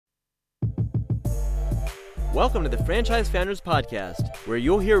Welcome to the Franchise Founders Podcast, where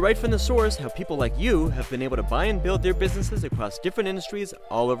you'll hear right from the source how people like you have been able to buy and build their businesses across different industries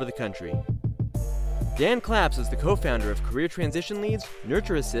all over the country. Dan Claps is the co-founder of Career Transition Leads,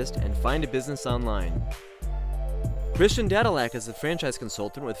 Nurture Assist, and Find a Business Online. Christian Dadulak is a franchise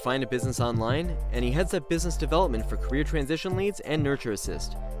consultant with Find a Business Online, and he heads up business development for Career Transition Leads and Nurture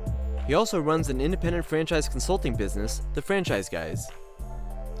Assist. He also runs an independent franchise consulting business, The Franchise Guys.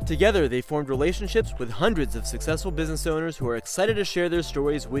 Together, they formed relationships with hundreds of successful business owners who are excited to share their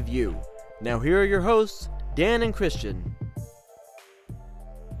stories with you. Now here are your hosts, Dan and Christian.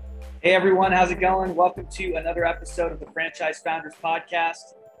 Hey everyone, how's it going? Welcome to another episode of the Franchise Founders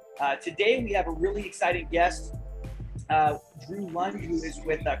Podcast. Today we have a really exciting guest, Drew Lund, who is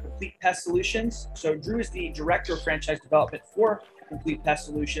with Complete Pest Solutions. So Drew is the Director of Franchise Development for Complete Pest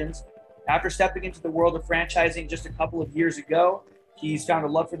Solutions. After stepping into the world of franchising just a couple of years ago, he's found a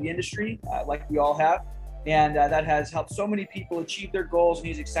love for the industry, like we all have, and that has helped so many people achieve their goals, and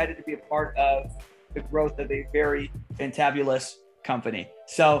he's excited to be a part of the growth of a very fantabulous company.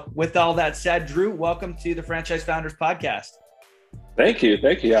 So with all that said, Drew, welcome to the Franchise Founders Podcast. Thank you.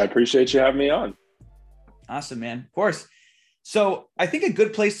 I appreciate you having me on. Awesome, man. Of course. So I think a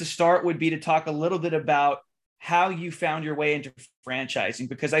good place to start would be to talk a little bit about how you found your way into franchising,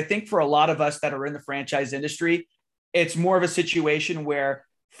 because I think for a lot of us that are in the franchise industry, it's more of a situation where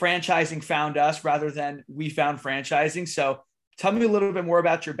franchising found us rather than we found franchising. So tell me a little bit more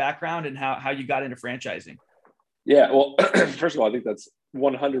about your background and how you got into franchising. Yeah, well, first of all, I think that's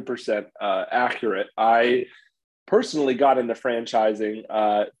 100% accurate. I personally got into franchising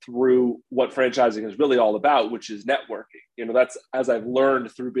through what franchising is really all about, which is networking. You know, that's, as I've learned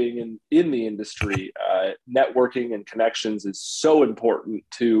through being in the industry, networking and connections is so important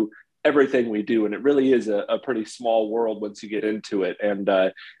to everything we do. And it really is a pretty small world once you get into it. And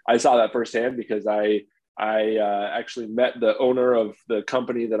I saw that firsthand because I actually met the owner of the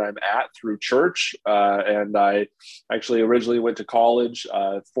company that I'm at through church. And I actually originally went to college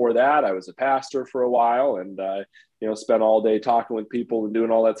for that. I was a pastor for a while and, spent all day talking with people and doing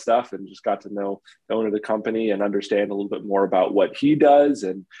all that stuff, and just got to know the owner of the company and understand a little bit more about what he does.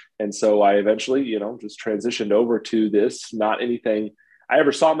 And so I eventually, just transitioned over to this, not anything I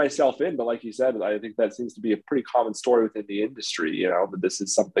ever saw myself in, but like you said, I think that seems to be a pretty common story within the industry, that this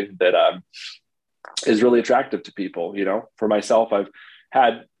is something that is really attractive to people. For myself, I've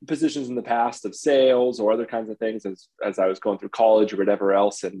had positions in the past of sales or other kinds of things as I was going through college or whatever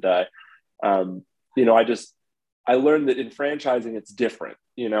else. And, I learned that in franchising, it's different.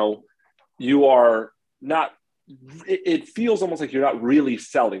 You are not, it feels almost like you're not really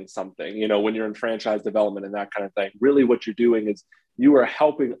selling something, when you're in franchise development and that kind of thing. Really what you're doing is you are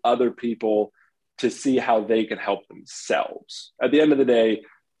helping other people to see how they can help themselves. At the end of the day,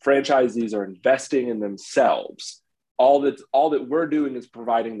 franchisees are investing in themselves. All that we're doing is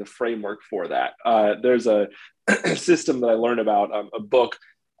providing the framework for that. There's a system that I learned about, a book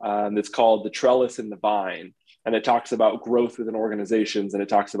that's called The Trellis and the Vine. And it talks about growth within organizations. And it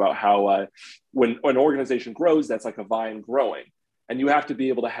talks about how when an organization grows, that's like a vine growing. And you have to be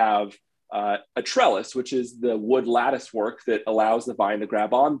able to have a trellis, which is the wood lattice work that allows the vine to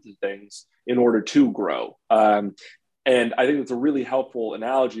grab onto things in order to grow. And I think it's a really helpful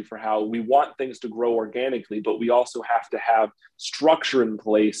analogy for how we want things to grow organically, but we also have to have structure in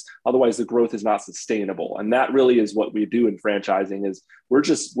place. Otherwise, the growth is not sustainable. And that really is what we do in franchising is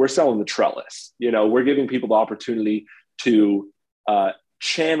we're selling the trellis. We're giving people the opportunity to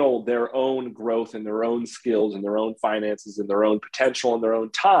channel their own growth and their own skills and their own finances and their own potential and their own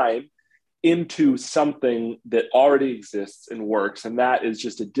time into something that already exists and works. And that is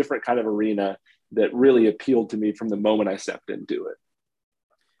just a different kind of arena that really appealed to me from the moment I stepped into it.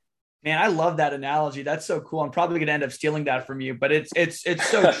 Man, I love that analogy. That's so cool. I'm probably going to end up stealing that from you, but it's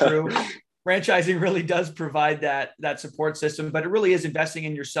so true. Franchising really does provide that support system, but it really is investing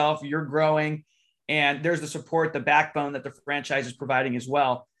in yourself. You're growing, and there's the support, the backbone that the franchise is providing as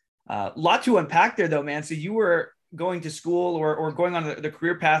well. A lot to unpack there, though, man. So you were going to school or going on the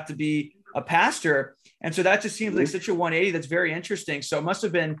career path to be a pastor, and so that just seems like such a 180. That's very interesting. So it must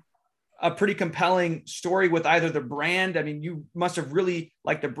have been a pretty compelling story with either the brand. I mean, you must have really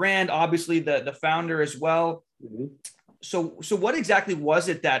liked the brand, obviously the founder as well. Mm-hmm. So what exactly was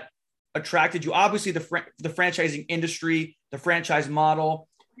it that attracted you? Obviously the franchising industry, the franchise model.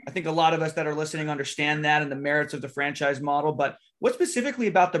 I think a lot of us that are listening understand that and the merits of the franchise model, but what specifically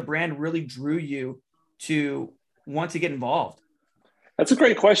about the brand really drew you to want to get involved? That's a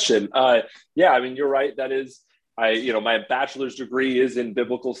great question. Yeah, I mean, you're right. That is, my bachelor's degree is in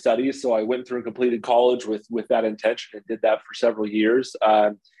biblical studies. So I went through and completed college with that intention and did that for several years.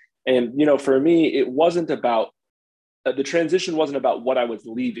 And, you know, for me, it wasn't about the transition wasn't about what I was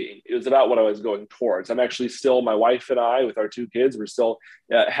leaving. It was about what I was going towards. I'm actually still, my wife and I, with our two kids, we're still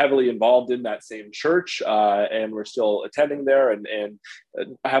heavily involved in that same church, and we're still attending there, and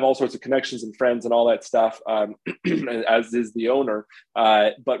I have all sorts of connections and friends and all that stuff, as is the owner.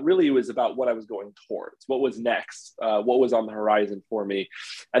 But really, it was about what I was going towards, what was next, what was on the horizon for me,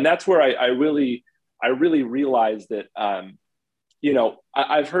 and that's where I really realized that. You know,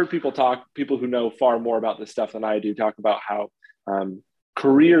 I've heard people who know far more about this stuff than I do, talk about how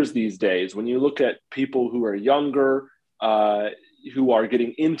careers these days, when you look at people who are younger, who are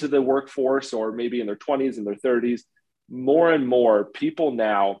getting into the workforce, or maybe in their 20s and their 30s, more and more people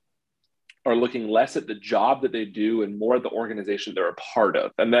now are looking less at the job that they do and more at the organization they're a part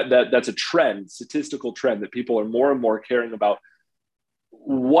of. And that's a trend, statistical trend, that people are more and more caring about,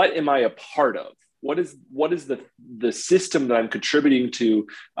 what am I a part of? What is the system that I'm contributing to?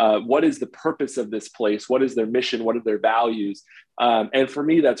 What is the purpose of this place? What is their mission? What are their values? And for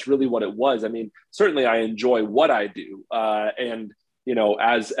me, that's really what it was. I mean, certainly I enjoy what I do. And, you know,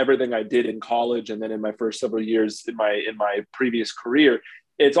 as everything I did in college and then in my first several years in my previous career,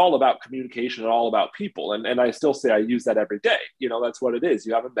 it's all about communication and all about people. And I still say I use that every day. You know, that's what it is.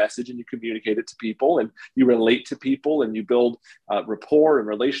 You have a message and you communicate it to people and you relate to people and you build rapport and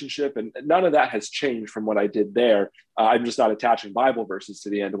relationship. And none of that has changed from what I did there. I'm just not attaching Bible verses to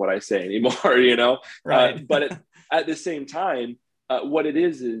the end of what I say anymore, you know? Right. But at the same time, what it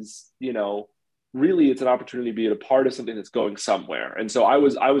is, you know, really it's an opportunity to be a part of something that's going somewhere. And so I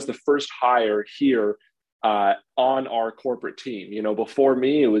was the first hire here on our corporate team. You know, before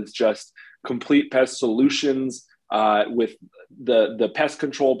me, it was just Complete Pest Solutions with the pest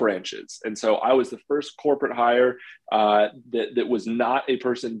control branches. And so I was the first corporate hire that was not a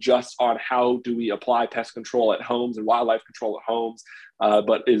person just on how do we apply pest control at homes and wildlife control at homes,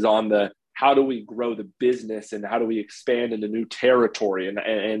 but is on the how do we grow the business and how do we expand into new territory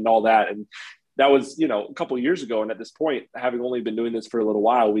and all that. And that was, you know, a couple of years ago. And at this point, having only been doing this for a little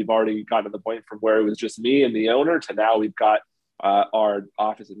while, we've already gotten to the point from where it was just me and the owner to now we've got our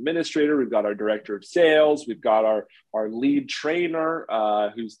office administrator, we've got our director of sales, we've got our lead trainer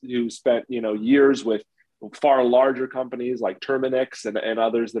who spent, you know, years with far larger companies like Terminix and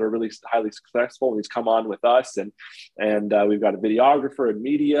others that are really highly successful. And he's come on with us, and we've got a videographer and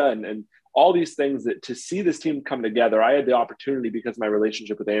media and all these things that to see this team come together. I had the opportunity, because of my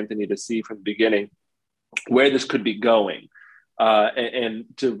relationship with Anthony, to see from the beginning where this could be going, and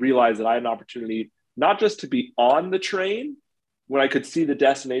to realize that I had an opportunity not just to be on the train when I could see the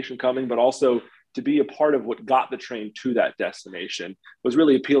destination coming, but also to be a part of what got the train to that destination. It was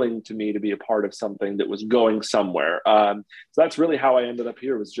really appealing to me to be a part of something that was going somewhere. So that's really how I ended up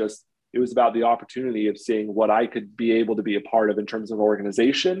here. It was about the opportunity of seeing what I could be able to be a part of in terms of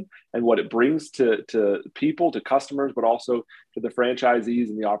organization and what it brings to people, to customers, but also to the franchisees,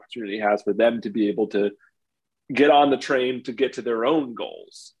 and the opportunity it has for them to be able to get on the train to get to their own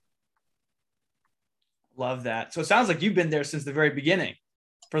goals. Love that. So it sounds like you've been there since the very beginning,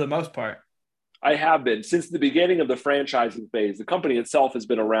 for the most part. I have been since the beginning of the franchising phase. The company itself has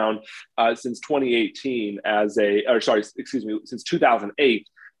been around since 2018 since 2008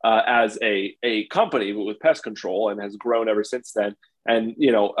 as a company with pest control, and has grown ever since then. And,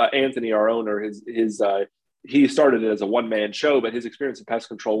 you know, Anthony, our owner, he started it as a one-man show, but his experience in pest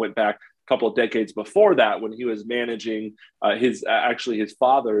control went back a couple of decades before that, when he was managing his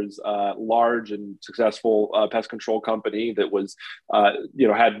father's large and successful pest control company that was, you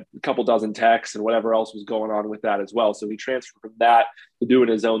know, had a couple dozen techs and whatever else was going on with that as well. So he transferred from that to doing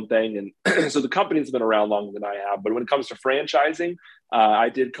his own thing. And so the company's been around longer than I have. But when it comes to franchising, I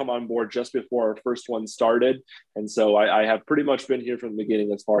did come on board just before our first one started. And so I have pretty much been here from the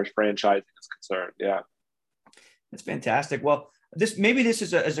beginning as far as franchising is concerned. Yeah. That's fantastic. Well, this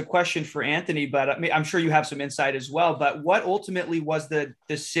is a question for Anthony, but I'm sure you have some insight as well. But what ultimately was the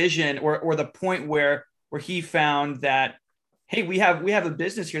decision or the point where he found that, hey, we have a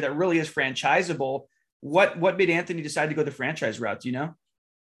business here that really is franchisable? What made Anthony decide to go the franchise route? Do you know?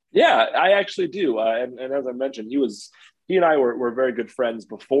 Yeah, I actually do. And as I mentioned, he and I were very good friends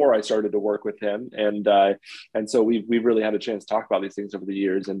before I started to work with him. And so we've really had a chance to talk about these things over the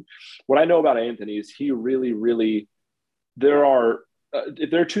years. And what I know about Anthony is he really, there are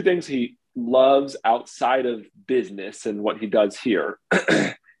two things he loves outside of business and what he does here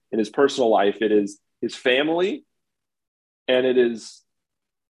in his personal life. It is his family, and it is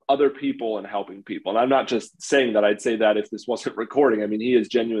other people and helping people. And I'm not just saying that. I'd say that if this wasn't recording. I mean, he is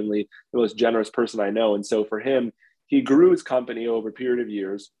genuinely the most generous person I know. And so for him, he grew his company over a period of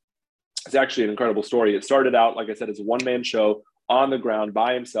years. It's actually an incredible story. It started out, like I said, as a one-man show on the ground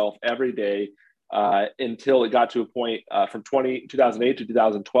by himself every day until it got to a point from 2008 to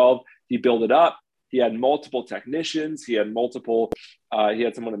 2012. He built it up. He had multiple technicians. He had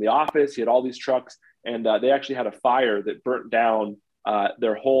someone in the office. He had all these trucks. And they actually had a fire that burnt down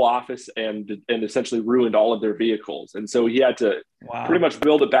their whole office and essentially ruined all of their vehicles. And so he had to pretty much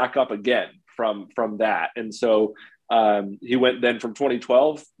build it back up again from that. And so he went then from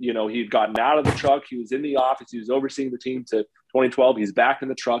 2012, he'd gotten out of the truck. He was in the office. He was overseeing the team to 2012. He's back in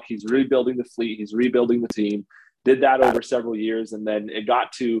the truck. He's rebuilding the fleet. He's rebuilding the team. Did that over several years. And then it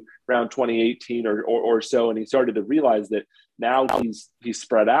got to around 2018 or so. And he started to realize that now he's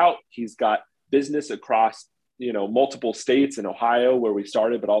spread out. He's got business across, multiple states in Ohio where we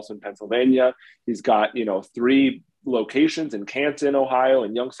started, but also in Pennsylvania. He's got, 3 locations in Canton, Ohio,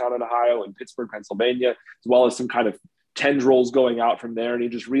 and Youngstown, Ohio, and Pittsburgh, Pennsylvania, as well as some kind of tendrils going out from there. And he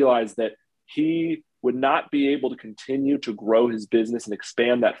just realized that he would not be able to continue to grow his business and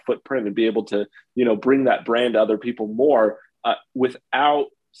expand that footprint and be able to, bring that brand to other people more without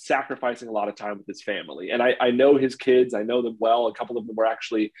sacrificing a lot of time with his family. And I know his kids, I know them well. A couple of them were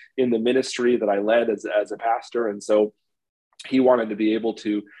actually in the ministry that I led as a pastor. And so he wanted to be able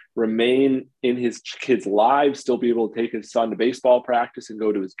to remain in his kids' lives, still be able to take his son to baseball practice and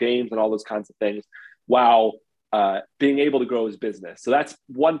go to his games and all those kinds of things while being able to grow his business. So that's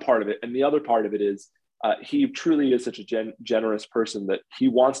one part of it. And the other part of it is he truly is such a generous person that he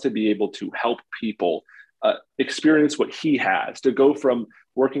wants to be able to help people experience what he has, to go from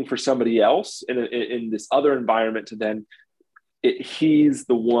working for somebody else in this other environment to then he's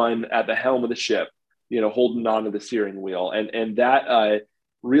the one at the helm of the ship, holding on to the steering wheel. And that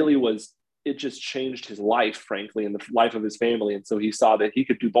really it just changed his life, frankly, and the life of his family. And so he saw that he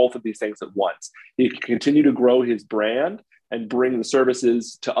could do both of these things at once. He could continue to grow his brand and bring the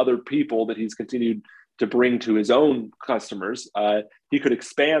services to other people that he's continued to bring to his own customers. He could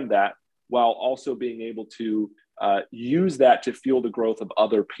expand that while also being able to use that to fuel the growth of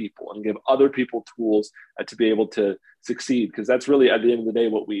other people and give other people tools to be able to succeed. Because that's really, at the end of the day,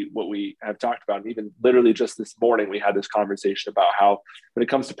 what we have talked about. And even literally just this morning, we had this conversation about how when it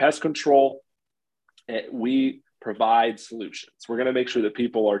comes to pest control, we provide solutions. We're going to make sure that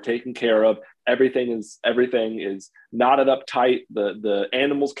people are taken care of. Everything is knotted up tight. The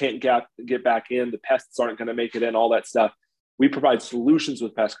animals can't get back in. The pests aren't going to make it in, all that stuff. We provide solutions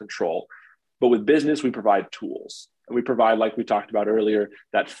with pest control. But with business, we provide tools, and we provide, like we talked about earlier,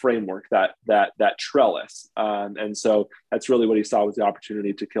 that framework, that trellis. And so that's really what he saw was the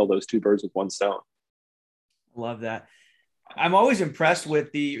opportunity to kill those 2 birds with one stone. Love that. I'm always impressed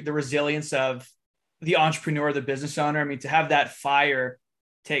with the resilience of the entrepreneur, the business owner. I mean, to have that fire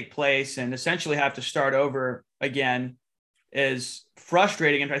take place and essentially have to start over again is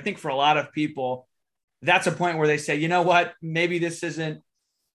frustrating. And I think for a lot of people, that's a point where they say, you know what, maybe this isn't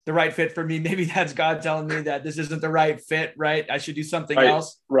the right fit for me. Maybe that's God telling me that this isn't the right fit, right? I should do something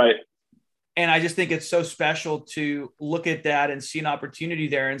else. Right. And I just think it's so special to look at that and see an opportunity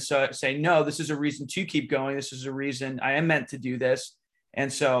there. And so say, no, this is a reason to keep going. This is a reason I am meant to do this.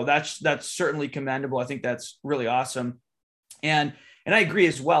 And so that's certainly commendable. I think that's really awesome. And I agree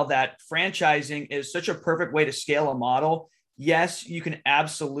as well that franchising is such a perfect way to scale a model. Yes, you can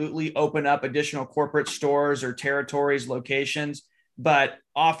absolutely open up additional corporate stores or territories, locations, but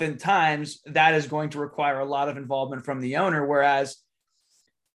oftentimes that is going to require a lot of involvement from the owner. Whereas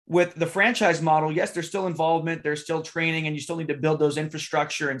with the franchise model, yes, there's still involvement, there's still training, and you still need to build those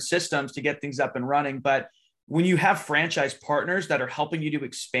infrastructure and systems to get things up and running. But when you have franchise partners that are helping you to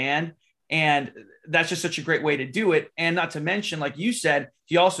expand, and that's just such a great way to do it. And not to mention, like you said,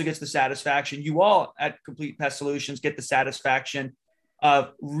 he also gets the satisfaction. You all at Complete Pest Solutions get the satisfaction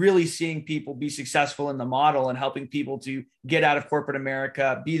of really seeing people be successful in the model and helping people to get out of corporate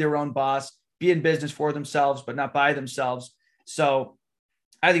America, be their own boss, be in business for themselves, but not by themselves. So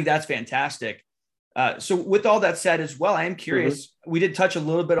I think that's fantastic. So with all that said as well, I am curious, we did touch a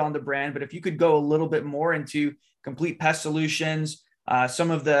little bit on the brand, but if you could go a little bit more into Complete Pest Solutions,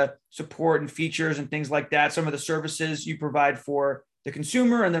 some of the support and features and things like that, some of the services you provide for the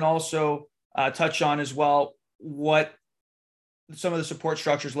consumer, and then also touch on as well what some of the support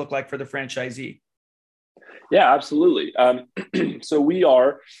structures look like for the franchisee. Yeah, absolutely. So we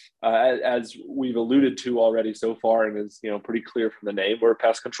are, as we've alluded to already so far, and is pretty clear from the name, we're a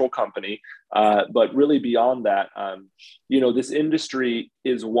pest control company. But really beyond that, this industry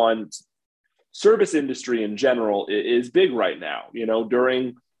is one. Service industry in general is big right now.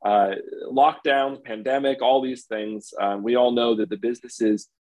 During lockdowns, pandemic, all these things, we all know that the businesses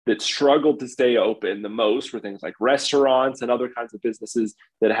that struggled to stay open the most were things like restaurants and other kinds of businesses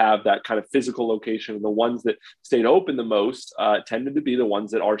that have that kind of physical location. And the ones that stayed open the most tended to be the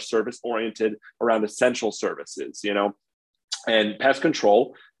ones that are service oriented around essential services, and pest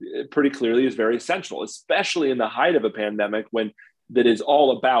control pretty clearly is very essential, especially in the height of a pandemic when that is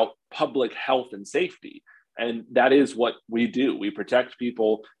all about public health and safety. And that is what we do. We protect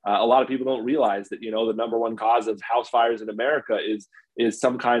people. A lot of people don't realize that, the number one cause of house fires in America is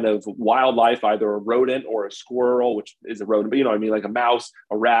some kind of wildlife, either a rodent or a squirrel, which is a rodent, but like a mouse,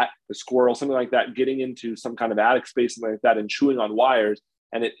 a rat, a squirrel, something like that, getting into some kind of attic space, something like that, and chewing on wires.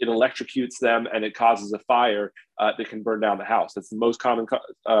 And it electrocutes them and it causes a fire that can burn down the house. That's the most common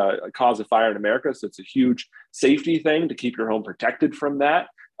cause of fire in America. So it's a huge safety thing to keep your home protected from that.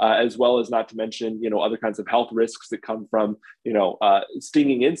 As well as, not to mention, other kinds of health risks that come from,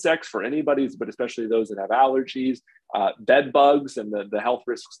 stinging insects for anybody, but especially those that have allergies, bed bugs and the health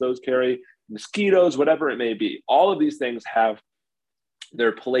risks those carry, mosquitoes, whatever it may be. All of these things have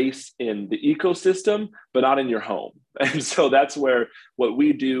their place in the ecosystem, but not in your home. And so that's where what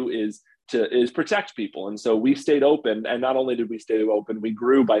we do is protect people. And so we stayed open. And not only did we stay open, we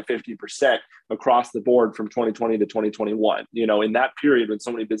grew by 50% across the board from 2020 to 2021. In that period when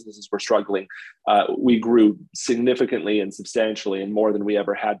so many businesses were struggling, we grew significantly and substantially and more than we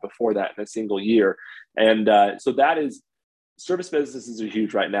ever had before that in a single year. And so that is, service businesses are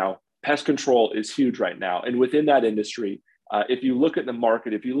huge right now. Pest control is huge right now. And within that industry, if you look at the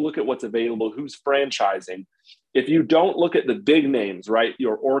market, if you look at what's available, who's franchising, if you don't look at the big names, right,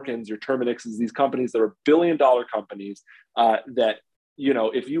 your Orkins, your Terminixes, these companies that are billion-dollar companies that,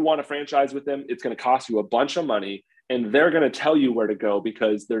 if you want to franchise with them, it's going to cost you a bunch of money and they're going to tell you where to go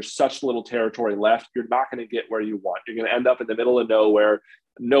because there's such little territory left. You're not going to get where you want. You're going to end up in the middle of nowhere,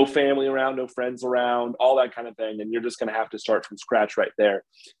 no family around, no friends around, all that kind of thing. And you're just going to have to start from scratch right there.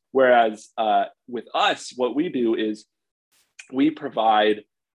 Whereas with us, what we do is we provide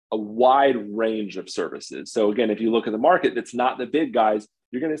a wide range of services. So again, if you look at the market, that's not the big guys,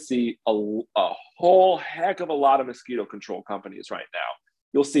 you're going to see a whole heck of a lot of mosquito control companies right now.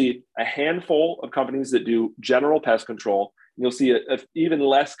 You'll see a handful of companies that do general pest control. And you'll see even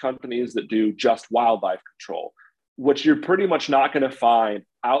less companies that do just wildlife control. What you're pretty much not going to find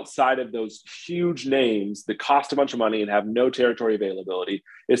outside of those huge names that cost a bunch of money and have no territory availability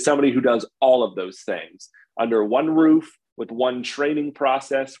is somebody who does all of those things under one roof, with one training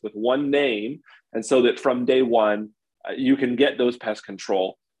process, with one name. And so that from day one, you can get those pest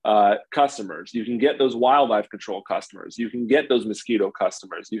control customers, you can get those wildlife control customers, you can get those mosquito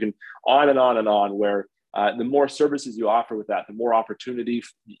customers, you can on and on and on, where the more services you offer with that, the more opportunity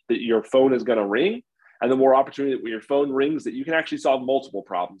that your phone is going to ring. And the more opportunity that when your phone rings that you can actually solve multiple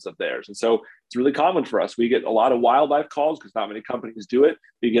problems of theirs. And so it's really common for us. We get a lot of wildlife calls because not many companies do it.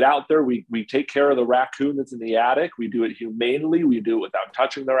 We get out there, we take care of the raccoon that's in the attic. We do it humanely. We do it without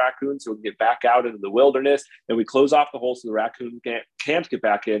touching the raccoon so we can get back out into the wilderness. And we close off the hole so the raccoon can't get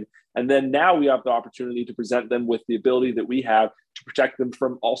back in. And then now we have the opportunity to present them with the ability that we have to protect them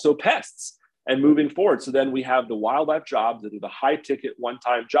from also pests. And moving forward, so then we have the wildlife jobs that are the high ticket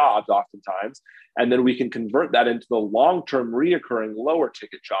one-time jobs oftentimes, and then we can convert that into the long-term reoccurring lower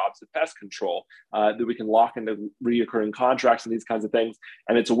ticket jobs of pest control that we can lock into reoccurring contracts and these kinds of things.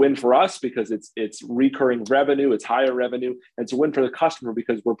 And it's a win for us because it's recurring revenue, it's higher revenue, and it's a win for the customer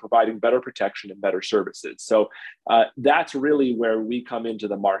because we're providing better protection and better services. So that's really where we come into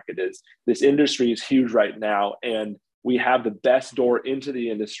the market. Is this industry is huge right now, and we have the best door into the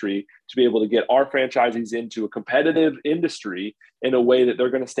industry to be able to get our franchisees into a competitive industry in a way that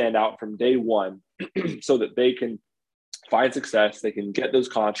they're going to stand out from day one so that they can find success, they can get those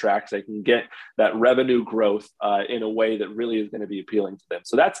contracts, they can get that revenue growth in a way that really is going to be appealing to them.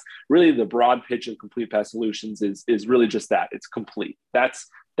 So that's really the broad pitch of Complete Pest Solutions is really just that. It's complete. That's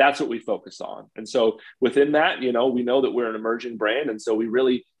what we focus on. And so within that, we know that we're an emerging brand. And so we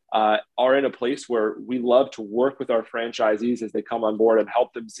really are in a place where we love to work with our franchisees as they come on board and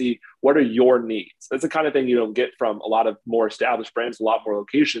help them see what are your needs. That's the kind of thing you don't get from a lot of more established brands, a lot more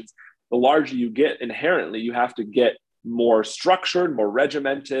locations. The larger you get, inherently, you have to get more structured, more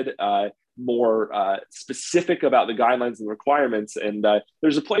regimented, more specific about the guidelines and requirements. And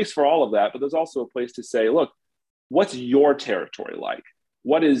there's a place for all of that, but there's also a place to say, look, what's your territory like?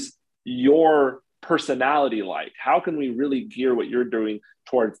 What is your personality like? How can we really gear what you're doing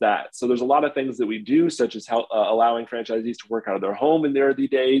towards that? So there's a lot of things that we do, such as allowing franchisees to work out of their home in the early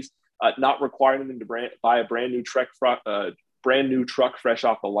days, not requiring them to buy a brand new brand new truck fresh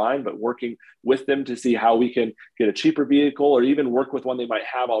off the line, but working with them to see how we can get a cheaper vehicle, or even work with one they might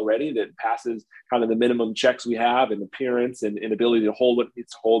have already that passes kind of the minimum checks we have in appearance and ability to hold what it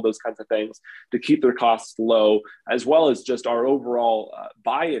needs to hold, those kinds of things, to keep their costs low, as well as just our overall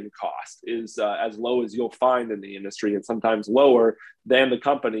buy-in cost is as low as you'll find in the industry, and sometimes lower than the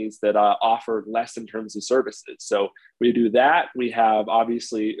companies that offer less in terms of services. So we do that. We have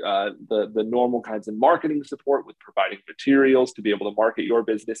obviously the normal kinds of marketing support with providing materials to be able to market your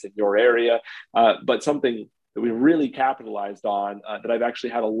business in your area. But something that we really capitalized on that I've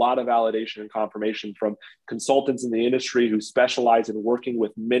actually had a lot of validation and confirmation from consultants in the industry who specialize in working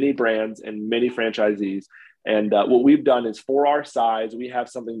with many brands and many franchisees. And what we've done is, for our size, we have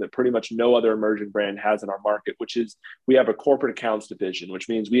something that pretty much no other emerging brand has in our market, which is we have a corporate accounts division, which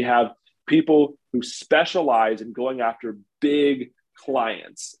means we have people who specialize in going after big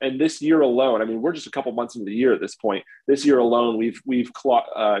clients. And this year alone, I mean, we're just a couple months into the year at this point. This year alone, we've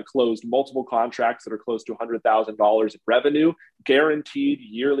closed multiple contracts that are close to $100,000 in revenue, guaranteed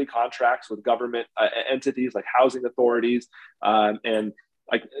yearly contracts with government entities like housing authorities, and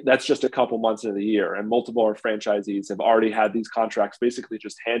like that's just a couple months into the year. And multiple of our franchisees have already had these contracts basically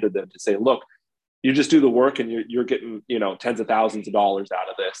just handed them to say, look, you just do the work and you're getting, tens of thousands of dollars out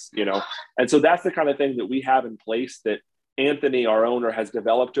of this, And so that's the kind of thing that we have in place that Anthony, our owner, has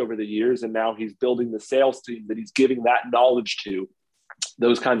developed over the years. And now he's building the sales team that he's giving that knowledge to.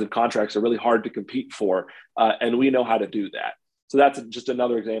 Those kinds of contracts are really hard to compete for. And we know how to do that. So that's just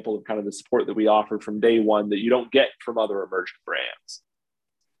another example of kind of the support that we offer from day one that you don't get from other emerging brands.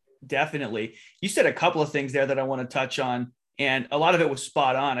 Definitely. You said a couple of things there that I want to touch on, and a lot of it was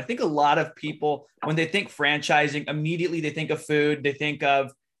spot on. I think a lot of people, when they think franchising, immediately they think of food, they think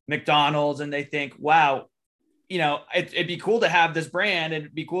of McDonald's, and they think, wow, it'd be cool to have this brand.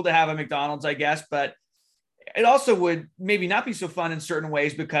 It'd be cool to have a McDonald's, I guess, but it also would maybe not be so fun in certain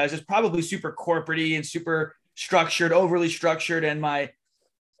ways because it's probably super corporate-y and super structured, overly structured, and my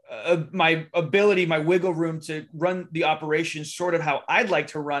ability, my wiggle room to run the operation sort of how I'd like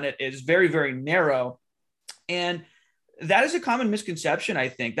to run it is very, very narrow. And that is a common misconception. I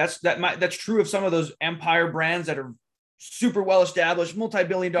think that's true of some of those empire brands that are super well-established,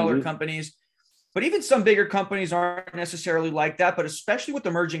 multi-billion-dollar companies, but even some bigger companies aren't necessarily like that. But especially with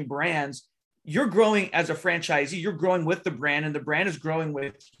emerging brands, you're growing as a franchisee, you're growing with the brand, and the brand is growing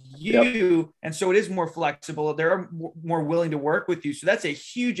with you. Yep. And so it is more flexible. They're more willing to work with you. So that's a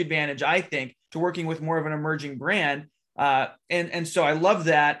huge advantage, I think, to working with more of an emerging brand. And so I love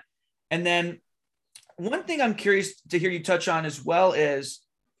that. And then one thing I'm curious to hear you touch on as well is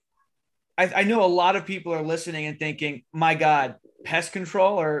I know a lot of people are listening and thinking, my God, pest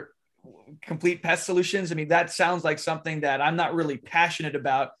control or Complete Pest Solutions. I mean, that sounds like something that I'm not really passionate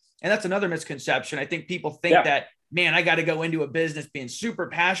about. And that's another misconception. I think people think that, man, I got to go into a business being super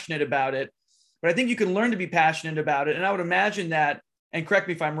passionate about it. But I think you can learn to be passionate about it. And I would imagine that, and correct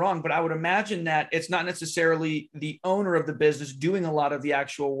me if I'm wrong, but I would imagine that it's not necessarily the owner of the business doing a lot of the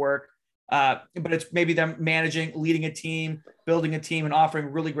actual work, but it's maybe them managing, leading a team, building a team, and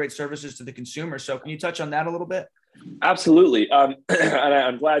offering really great services to the consumer. So can you touch on that a little bit? Absolutely. And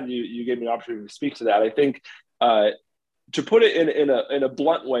I'm glad you gave me an opportunity to speak to that. I think to put it in a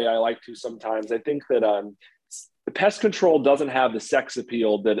blunt way, I like to sometimes. I think that the pest control doesn't have the sex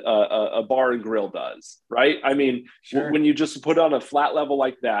appeal that a bar and grill does, right? I mean, when you just put it on a flat level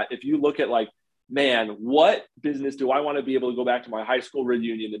like that, if you look at like, man, what business do I want to be able to go back to my high school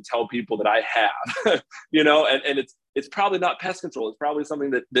reunion and tell people that I have, and it's probably not pest control. It's probably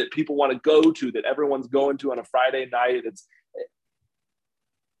something that people want to go to, that everyone's going to on a Friday night.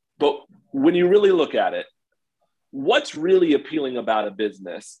 But when you really look at it, what's really appealing about a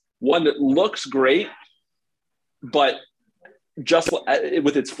business? One that looks great, but just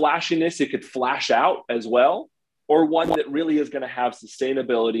with its flashiness, it could flash out as well, or one that really is going to have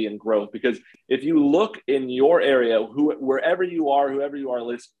sustainability and growth. Because if you look in your area, wherever you are, whoever you are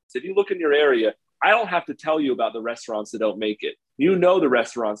listening, if you look in your area, I don't have to tell you about the restaurants that don't make it. You know the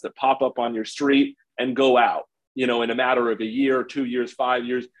restaurants that pop up on your street and go out, in a matter of a year, 2 years, 5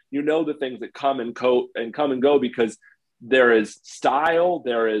 years. You know the things that come and go because there is style,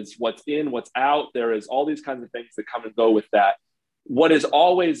 there is what's in, what's out, there is all these kinds of things that come and go with that. What is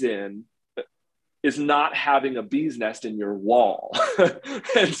always in is not having a bee's nest in your wall.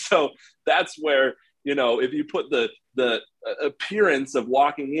 And so that's where, if you put the appearance of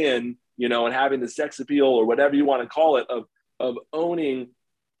walking in, and having the sex appeal or whatever you want to call it of owning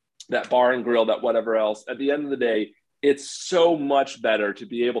that bar and grill, that whatever else, at the end of the day, it's so much better to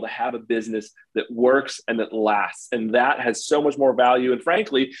be able to have a business that works and that lasts. And that has so much more value and,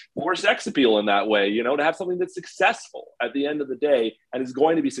 frankly, more sex appeal in that way, you know, to have something that's successful at the end of the day and is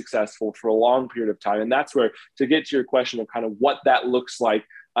going to be successful for a long period of time. And that's where, to get to your question of kind of what that looks like,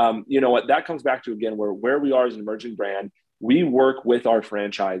 you know what, that comes back to, again, where we are as an emerging brand. We work with our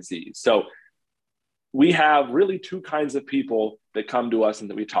franchisees. So we have really two kinds of people that come to us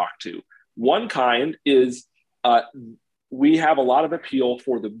and that we talk to. One kind is we have a lot of appeal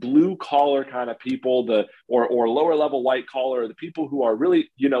for the blue collar kind of people, or lower level white collar, the people who are really,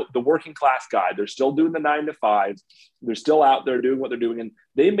 you know, the working class guy. They're still doing the 9 to 5s. They're still out there doing what they're doing. And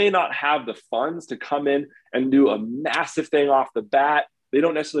they may not have the funds to come in and do a massive thing off the bat. They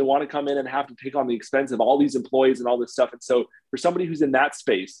don't necessarily want to come in and have to take on the expense of all these employees and all this stuff. And so for somebody who's in that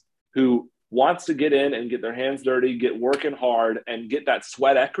space, who wants to get in and get their hands dirty, get working hard, and get that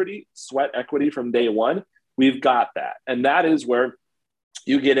sweat equity from day one, we've got that. And that is where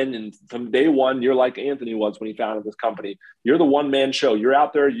you get in, and from day one, you're like Anthony was when he founded this company. You're the one-man show. You're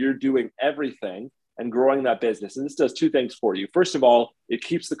out there, you're doing everything and growing that business. And this does two things for you. First of all, it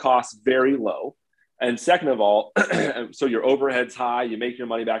keeps the costs very low. And second of all, so your overhead's high, you make your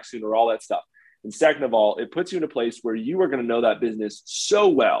money back sooner, all that stuff. And second of all, it puts you in a place where you are going to know that business so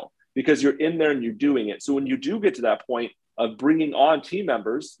well because you're in there and you're doing it. So when you do get to that point of bringing on team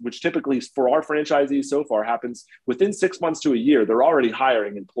members, which typically for our franchisees so far happens within 6 months to a year, they're already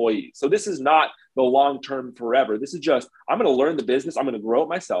hiring employees. So this is not the long-term forever. This is just, I'm going to learn the business. I'm going to grow it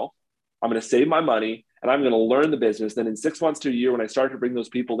myself. I'm going to save my money and I'm going to learn the business. Then in 6 months to a year, when I start to bring those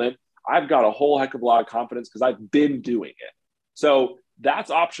people in, I've got a whole heck of a lot of confidence because I've been doing it. So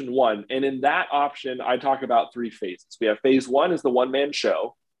that's option one. And in that option, I talk about 3 phases. We have phase 1 is the one-man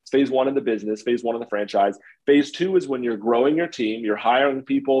show. It's phase 1 in the business, phase 1 in the franchise. Phase 2 is when you're growing your team, you're hiring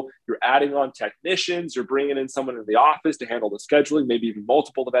people, you're adding on technicians, you're bringing in someone in the office to handle the scheduling, maybe even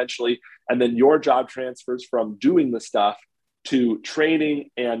multiple eventually. And then your job transfers from doing the stuff to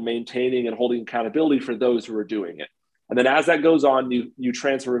training and maintaining and holding accountability for those who are doing it. And then as that goes on, you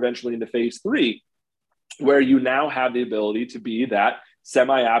transfer eventually into phase 3, where you now have the ability to be that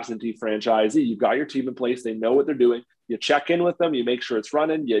semi-absentee franchisee. You've got your team in place. They know what they're doing. You check in with them. You make sure it's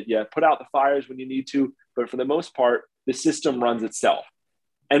running. You put out the fires when you need to. But for the most part, the system runs itself.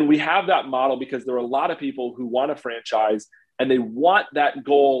 And we have that model because there are a lot of people who want to franchise and they want that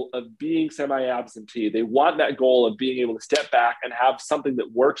goal of being semi-absentee. They want that goal of being able to step back and have something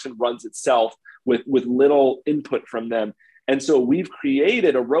that works and runs itself with little input from them. And so we've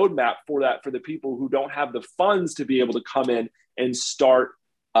created a roadmap for that for the people who don't have the funds to be able to come in and start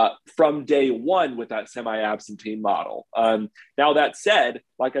from day one with that semi-absentee model. Now that said,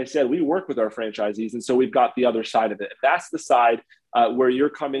 like I said, we work with our franchisees. And so we've got the other side of it. That's the side where you're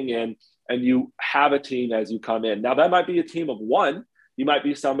coming in and you have a team as you come in. Now that might be a team of 1. You might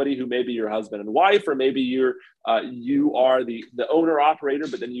be somebody who maybe your husband and wife, or maybe you are the owner operator,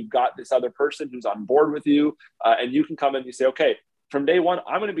 but then you've got this other person who's on board with you, and you can come in and you say, okay, from day one,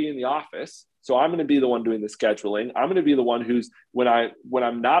 I'm going to be in the office. So I'm going to be the one doing the scheduling. I'm going to be the one who's, when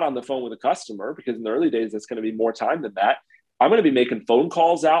I'm not on the phone with a customer, because in the early days, it's going to be more time than that. I'm going to be making phone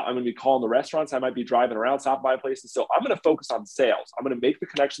calls out. I'm going to be calling the restaurants. I might be driving around, stopping by places. So I'm going to focus on sales. I'm going to make the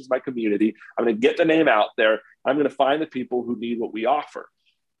connections to my community. I'm going to get the name out there. I'm going to find the people who need what we offer.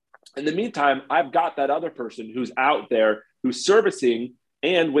 In the meantime, I've got that other person who's out there who's servicing.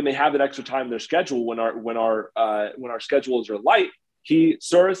 And when they have that extra time in their schedule, when our schedules are light, he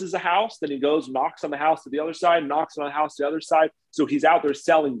services a house, then he goes, knocks on the house to the other side, knocks on the house to the other side. So he's out there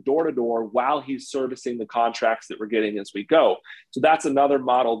selling door to door while he's servicing the contracts that we're getting as we go. So that's another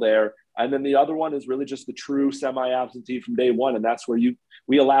model there. And then the other one is really just the true semi-absentee from day one. And that's where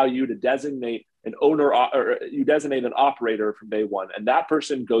we allow you to designate an owner, or you designate an operator from day one. And that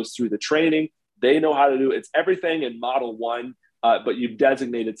person goes through the training. They know how to do it. It's everything in model 1, but you've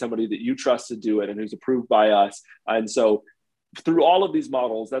designated somebody that you trust to do it and who's approved by us. And so through all of these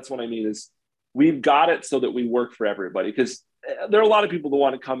models, that's what I mean is we've got it so that we work for everybody, because there are a lot of people that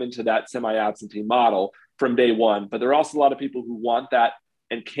want to come into that semi-absentee model from day one, but there are also a lot of people who want that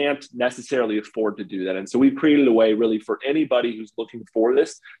and can't necessarily afford to do that. And so we've created a way really for anybody who's looking for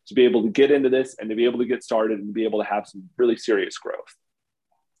this to be able to get into this and to be able to get started and be able to have some really serious growth.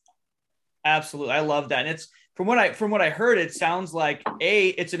 Absolutely. I love that. And it's from what I heard, it sounds like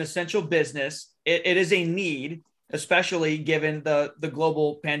it's an essential business. It is a need, especially given the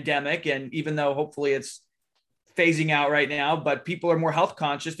global pandemic. And even though hopefully it's phasing out right now, but people are more health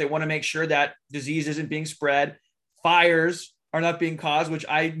conscious. They want to make sure that disease isn't being spread. Fires are not being caused, which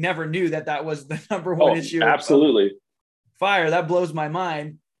I never knew that was the number one issue. Absolutely. Fire. That blows my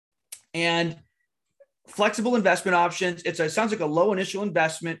mind. And flexible investment options. It sounds like a low initial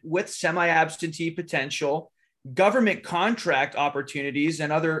investment with semi-absentee potential, government contract opportunities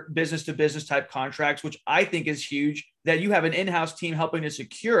and other business to business type contracts, which I think is huge, that you have an in-house team helping to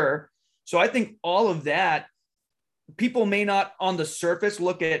secure. So I think all of that, people may not on the surface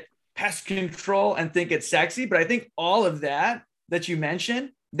look at pest control and think it's sexy, but I think all of that you mentioned,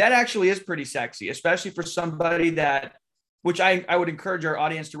 that actually is pretty sexy, especially for somebody that, which I would encourage our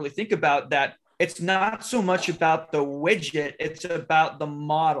audience to really think about, that it's not so much about the widget, it's about the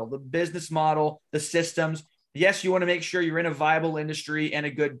model, the business model, the systems. Yes, you want to make sure you're in a viable industry and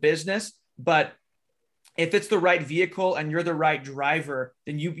a good business, but if it's the right vehicle and you're the right driver,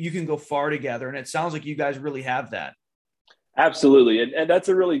 then you can go far together. And it sounds like you guys really have that. Absolutely. And that's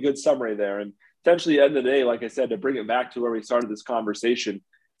a really good summary there. And essentially, at the end of the day, like I said, to bring it back to where we started this conversation,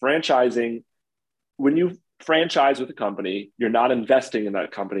 franchising, when you franchise with a company, you're not investing in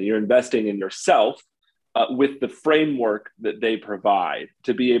that company, you're investing in yourself with the framework that they provide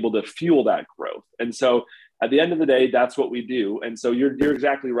to be able to fuel that growth. And so at the end of the day, that's what we do. And so you're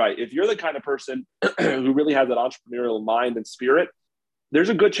exactly right. If you're the kind of person who really has that entrepreneurial mind and spirit, there's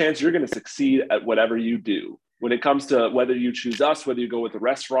a good chance you're going to succeed at whatever you do. When it comes to whether you choose us, whether you go with a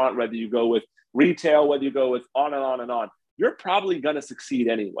restaurant, whether you go with retail, whether you go with on and on and on, you're probably going to succeed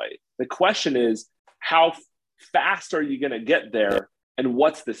anyway. The question is, how fast are you going to get there, and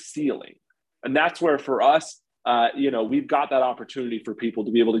what's the ceiling? And that's where for us, we've got that opportunity for people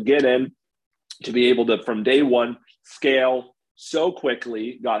to be able to get in, to be able to, from day one, scale so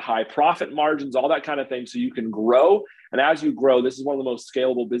quickly, got high profit margins, all that kind of thing, so you can grow. And as you grow, this is one of the most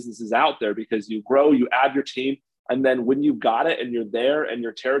scalable businesses out there, because you grow, you add your team, and then when you got it and you're there and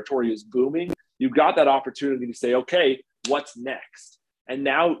your territory is booming, you've got that opportunity to say, okay, what's next? And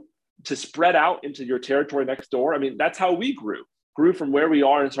now to spread out into your territory next door. I mean, that's how we grew from where we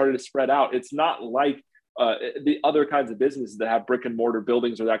are and started to spread out. It's not like the other kinds of businesses that have brick and mortar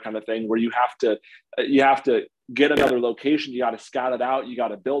buildings or that kind of thing, where you have to get another location, you got to scout it out, you got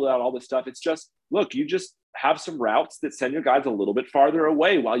to build out all this stuff. It's just, look, you just have some routes that send your guys a little bit farther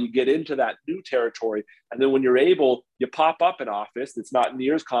away while you get into that new territory. And then when you're able, you pop up an office that's not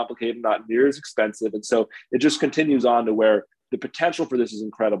near as complicated, not near as expensive. And so it just continues on to where the potential for this is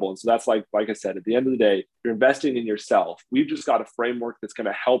incredible. And so that's like I said, at the end of the day, you're investing in yourself. We've just got a framework that's going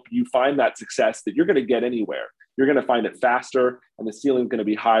to help you find that success that you're going to get anywhere. You're going to find it faster, and the ceiling's going to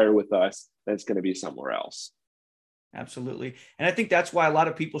be higher with us than it's going to be somewhere else. Absolutely. And I think that's why a lot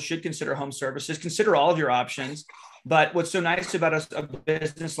of people should consider home services, consider all of your options. But what's so nice about a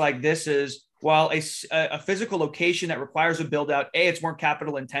business like this is, while a physical location that requires a build out, it's more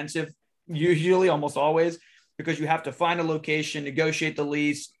capital intensive, usually, almost always, because you have to find a location, negotiate the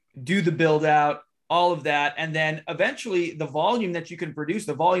lease, do the build out, all of that. And then eventually the volume that you can produce,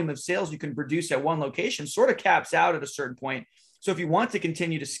 the volume of sales you can produce at one location sort of caps out at a certain point. So if you want to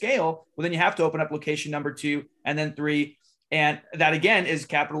continue to scale, well, then you have to open up location number 2 and then 3. And that, again, is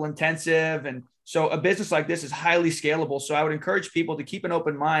capital intensive. And so a business like this is highly scalable. So I would encourage people to keep an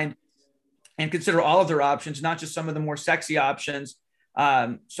open mind and consider all of their options, not just some of the more sexy options.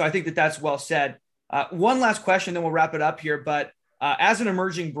 So I think that's well said. One last question, then we'll wrap it up here. But as an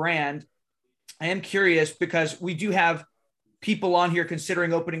emerging brand, I am curious, because we do have people on here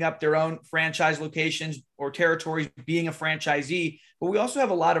considering opening up their own franchise locations or territories, being a franchisee, but we also have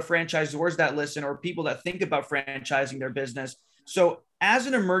a lot of franchisors that listen, or people that think about franchising their business. So as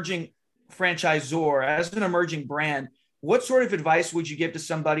an emerging franchisor, as an emerging brand, what sort of advice would you give to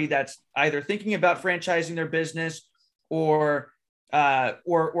somebody that's either thinking about franchising their business or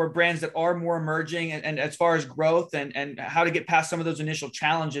brands that are more emerging, and as far as growth and how to get past some of those initial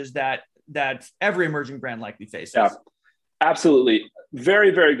challenges that every emerging brand likely faces? Yeah. Absolutely. Very,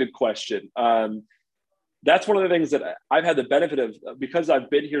 very good question. That's one of the things that I've had the benefit of, because I've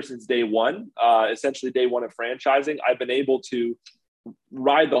been here since day one, essentially day one of franchising. I've been able to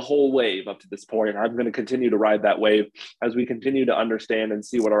ride the whole wave up to this point. I'm going to continue to ride that wave as we continue to understand and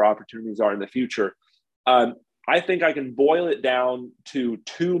see what our opportunities are in the future. I think I can boil it down to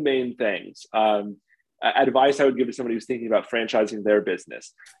 2 main things. Advice I would give to somebody who's thinking about franchising their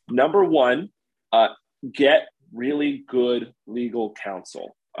business. Number 1, get really good legal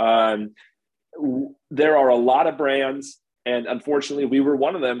counsel. There are a lot of brands, and unfortunately we were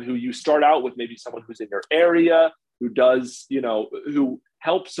one of them, who you start out with maybe someone who's in your area, who does, who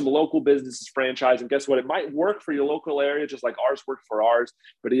helps some local businesses franchise. And guess what? It might work for your local area, just like ours worked for ours.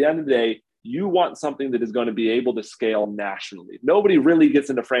 But at the end of the day, you want something that is going to be able to scale nationally. Nobody really gets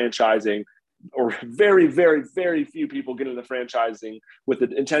into franchising or very, very, very few people get into franchising with the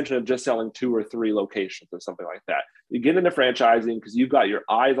intention of just selling 2 or 3 locations or something like that. You get into franchising because you've got your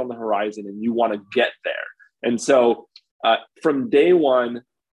eyes on the horizon and you want to get there. And so from day one,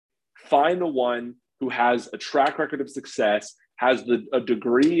 find the one who has a track record of success, has a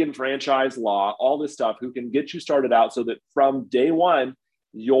degree in franchise law, all this stuff, who can get you started out so that from day one,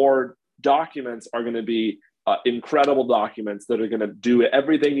 your documents are going to be incredible documents that are going to do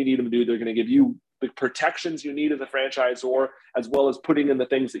everything you need them to do. They're going to give you the protections you need as a franchisor, as well as putting in the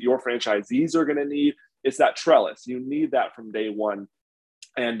things that your franchisees are going to need. It's that trellis. You need that from day one.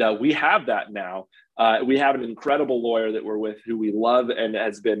 And we have that now. We have an incredible lawyer that we're with who we love and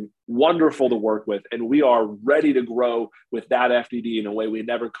has been wonderful to work with. And we are ready to grow with that FDD in a way we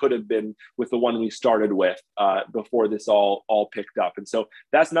never could have been with the one we started with before this all picked up. And so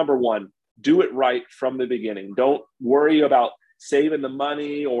that's number one. Do it right from the beginning. Don't worry about saving the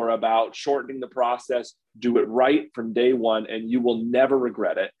money or about shortening the process. Do it right from day one, and you will never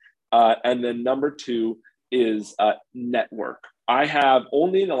regret it. And then number two is network. I have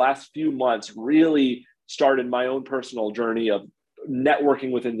only in the last few months really started my own personal journey of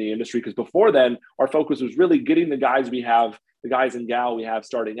networking within the industry, because before then, our focus was really getting the guys and gal we have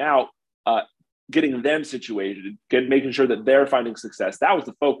starting out, getting them situated, making sure that they're finding success. That was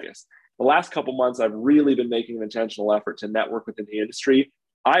the focus. The last couple months, I've really been making an intentional effort to network within the industry.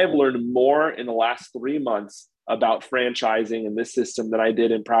 I have learned more in the last 3 months about franchising and this system than I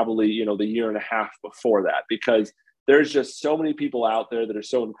did in probably, the year and a half before that, because there's just so many people out there that are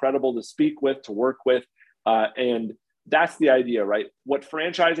so incredible to speak with, to work with. And that's the idea, right? What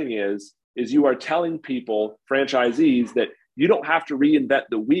franchising is you are telling people, franchisees, that you don't have to reinvent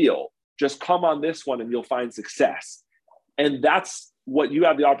the wheel. Just come on this one and you'll find success. And that's what you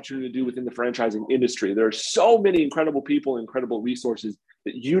have the opportunity to do within the franchising industry. There are so many incredible people, incredible resources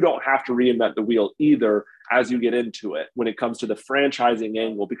that you don't have to reinvent the wheel either as you get into it when it comes to the franchising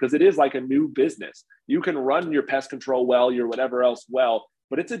angle, because it is like a new business. You can run your pest control well, your whatever else well,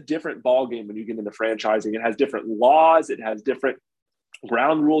 but it's a different ballgame when you get into franchising. It has different laws, it has different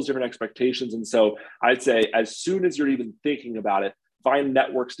ground rules, different expectations. And so I'd say as soon as you're even thinking about it, find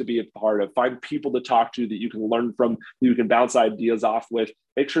networks to be a part of, find people to talk to that you can learn from, that you can bounce ideas off with.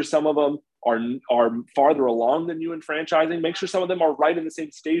 Make sure some of them are farther along than you in franchising. Make sure some of them are right in the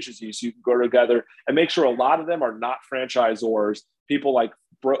same stage as you, so you can go together, and make sure a lot of them are not franchisors, people like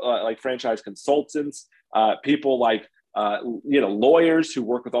franchise consultants, people like lawyers who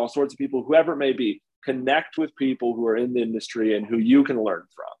work with all sorts of people, whoever it may be. Connect with people who are in the industry and who you can learn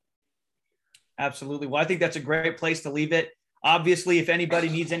from. Absolutely. Well, I think that's a great place to leave it. Obviously, if anybody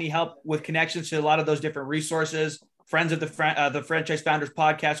needs any help with connections to a lot of those different resources, friends of the Franchise Founders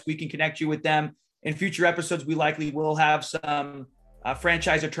podcast, we can connect you with them. In future episodes, we likely will have some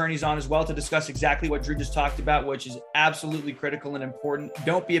franchise attorneys on as well to discuss exactly what Drew just talked about, which is absolutely critical and important.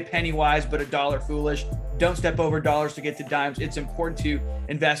 Don't be a penny wise, but a dollar foolish. Don't step over dollars to get to dimes. It's important to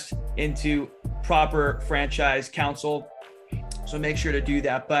invest into proper franchise counsel. So make sure to do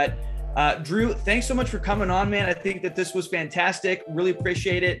that. But Drew, thanks so much for coming on, man. I think that this was fantastic. Really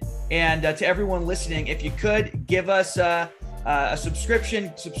appreciate it. And to everyone listening, if you could give us a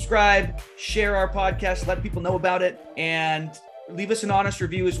subscription, subscribe, share our podcast, let people know about it, and leave us an honest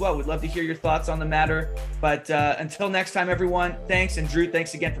review as well. We'd love to hear your thoughts on the matter. But until next time, everyone, thanks. And Drew,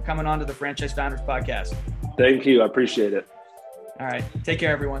 thanks again for coming on to the Franchise Founders podcast. Thank you. I appreciate it. All right. Take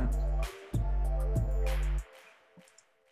care, everyone.